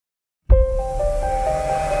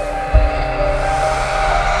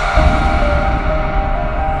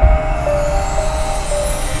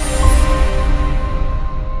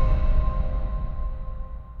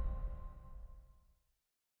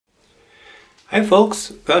Hi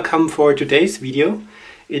folks, welcome for today's video.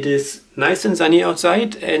 It is nice and sunny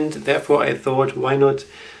outside and therefore I thought why not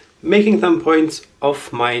making some points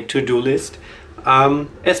off my to-do list.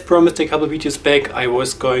 As promised a couple videos back, I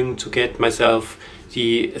was going to get myself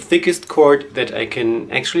the thickest cord that I can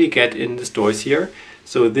actually get in the stores here.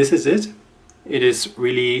 So this is it. It is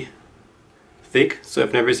really thick, so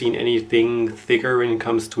I've never seen anything thicker when it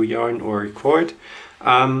comes to yarn or cord,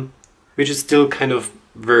 which is still kind of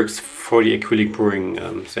works for the acrylic pouring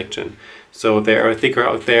section. So they are thicker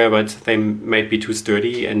out there, but they might be too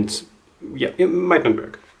sturdy and yeah, it might not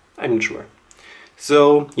work. I'm not sure.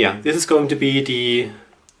 So yeah, this is going to be the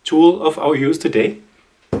tool of our use today.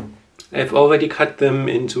 I've already cut them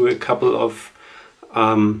into a couple of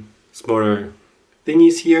smaller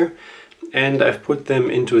thingies here, and I've put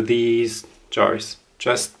them into these jars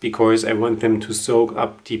just because I want them to soak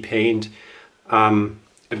up the paint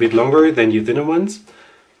a bit longer than the thinner ones.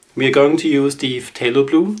 We are going to use the phthalo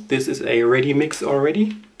blue. This is a ready mix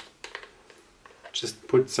already. Just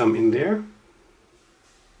put some in there.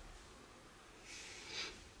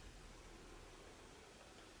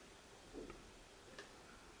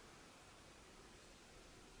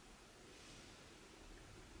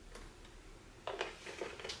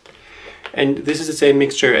 And this is the same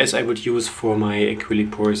mixture as I would use for my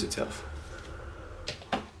acrylic pours itself.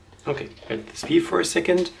 Okay, let this be for a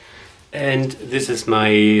second. And this is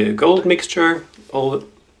my gold mixture, also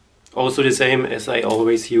the same as I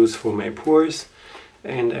always use for my pours.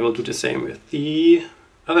 And I will do the same with the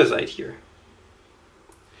other side here.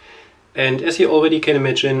 And as you already can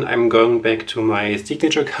imagine, I'm going back to my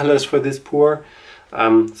signature colors for this pour.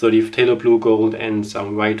 So the phthalo blue, gold and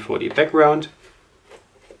some white for the background.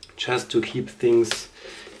 Just to keep things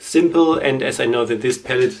simple, and as I know that this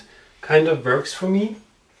palette kind of works for me.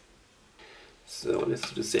 So let's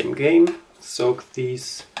do the same game. Soak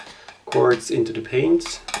these cords into the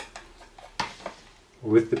paint,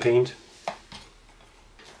 with the paint.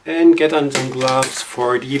 And get on some gloves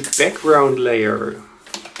for the background layer.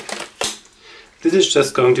 This is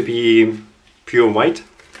just going to be pure white.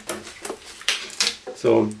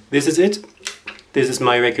 So this is it. This is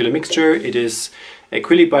my regular mixture. It is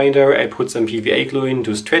acrylic binder. I put some PVA glue in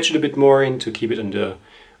to stretch it a bit more and to keep it on the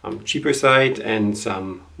cheaper side, and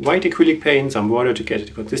some white acrylic paint, some water to get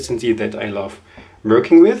the consistency that I love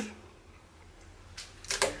working with.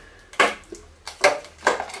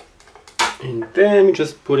 And then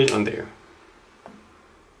just put it on there.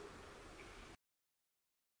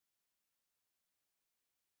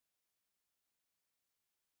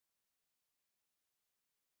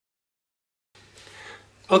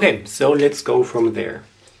 Okay, so let's go from there.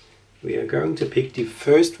 We are going to pick the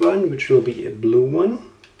first one, which will be a blue one.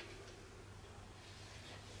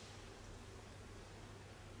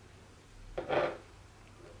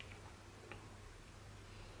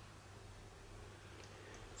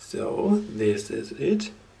 So this is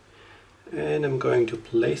it, and I'm going to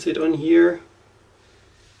place it on here.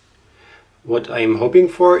 What I'm hoping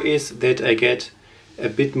for is that I get a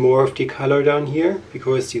bit more of the color down here,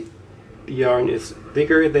 because the yarn is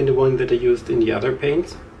thicker than the one that I used in the other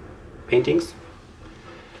paintings.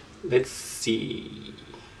 Let's see.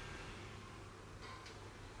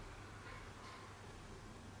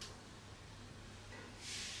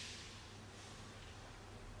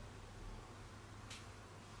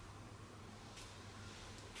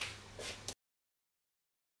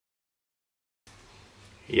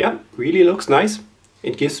 Yeah, really looks nice.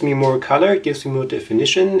 It gives me more color, it gives me more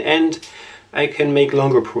definition, and I can make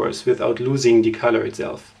longer pours without losing the color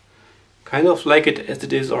itself. Kind of like it as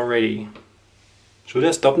it is already. Should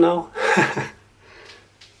I stop now?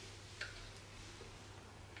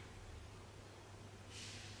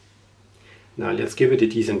 Now let's give it a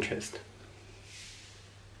decent twist.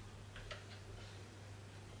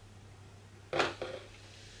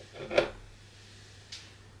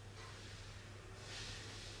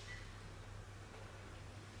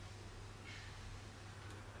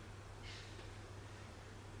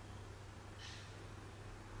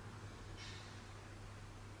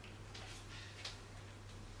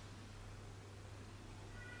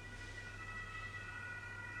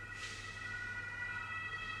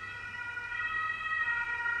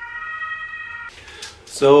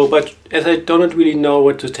 So, but as I don't really know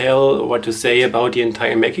what to tell or what to say about the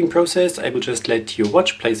entire making process, I will just let you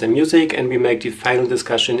watch, play some music, and we make the final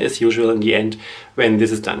discussion as usual in the end when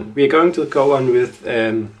this is done. We are going to go on with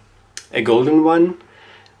a golden one,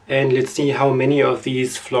 and let's see how many of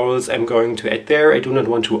these florals I'm going to add there. I do not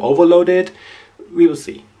want to overload it. We will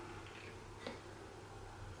see.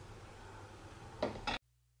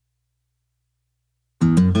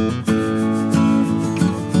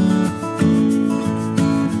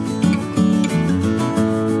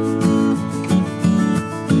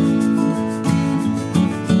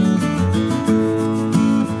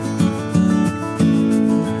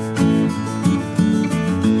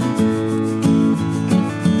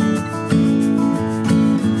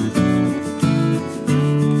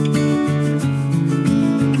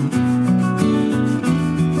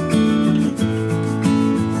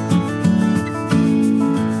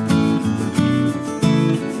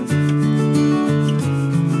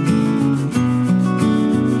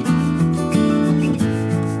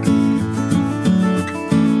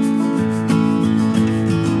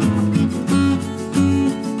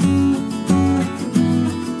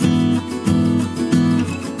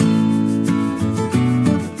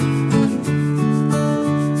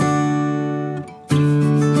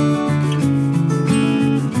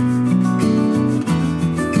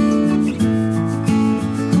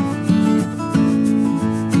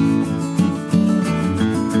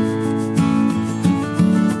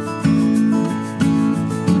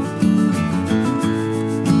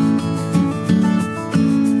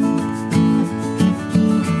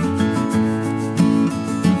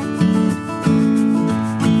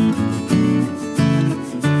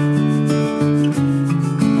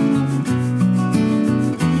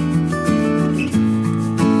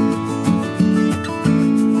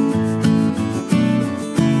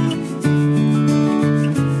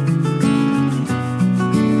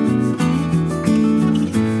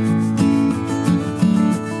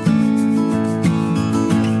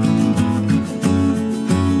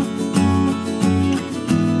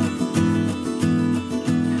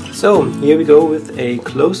 So here we go with a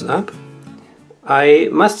close-up. I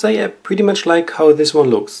must say I pretty much like how this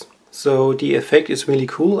one looks. So the effect is really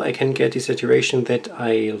cool. I can get the saturation that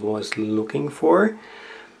I was looking for.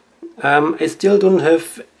 I still don't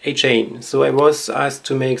have a chain, so I was asked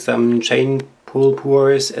to make some chain pull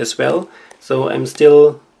purs as well. So I'm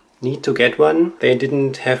still need to get one. They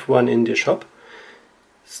didn't have one in the shop.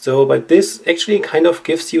 So, but this actually kind of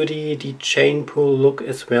gives you the chain pull look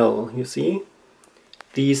as well, you see?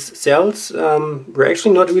 These cells were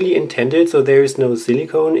actually not really intended, so there is no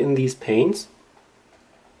silicone in these paints.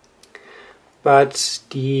 But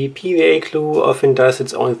the PVA glue often does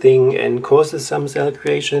its own thing and causes some cell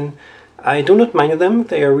creation. I do not mind them,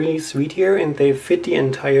 they are really sweet here and they fit the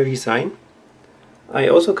entire design. I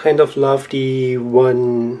also kind of love the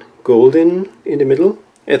one golden in the middle.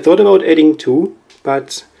 I thought about adding two,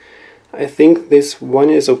 but I think this one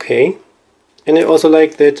is okay. And I also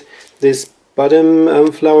like that this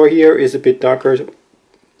bottom flower here is a bit darker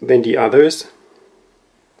than the others,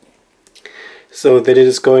 so that it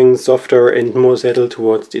is going softer and more settled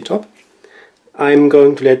towards the top. I'm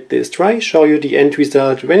going to let this dry, show you the end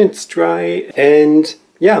result when it's dry, and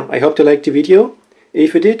yeah, I hope you liked the video.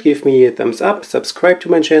 If you did, give me a thumbs up, subscribe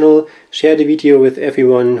to my channel, share the video with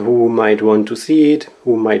everyone who might want to see it,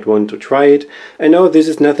 who might want to try it. I know this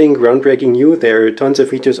is nothing groundbreaking new, there are tons of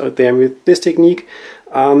videos out there with this technique.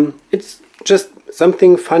 It's just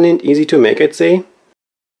something fun and easy to make, I'd say.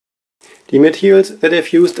 The materials that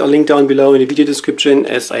I've used are linked down below in the video description,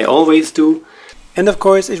 as I always do. And of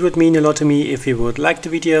course it would mean a lot to me if you would like the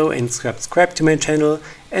video and subscribe to my channel,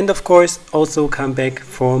 and of course also come back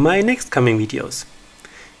for my next coming videos.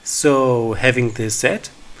 So having this said,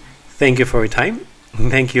 thank you for your time,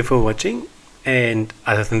 thank you for watching, and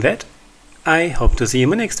other than that, I hope to see you in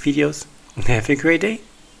my next videos. Have a great day,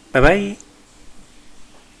 bye bye!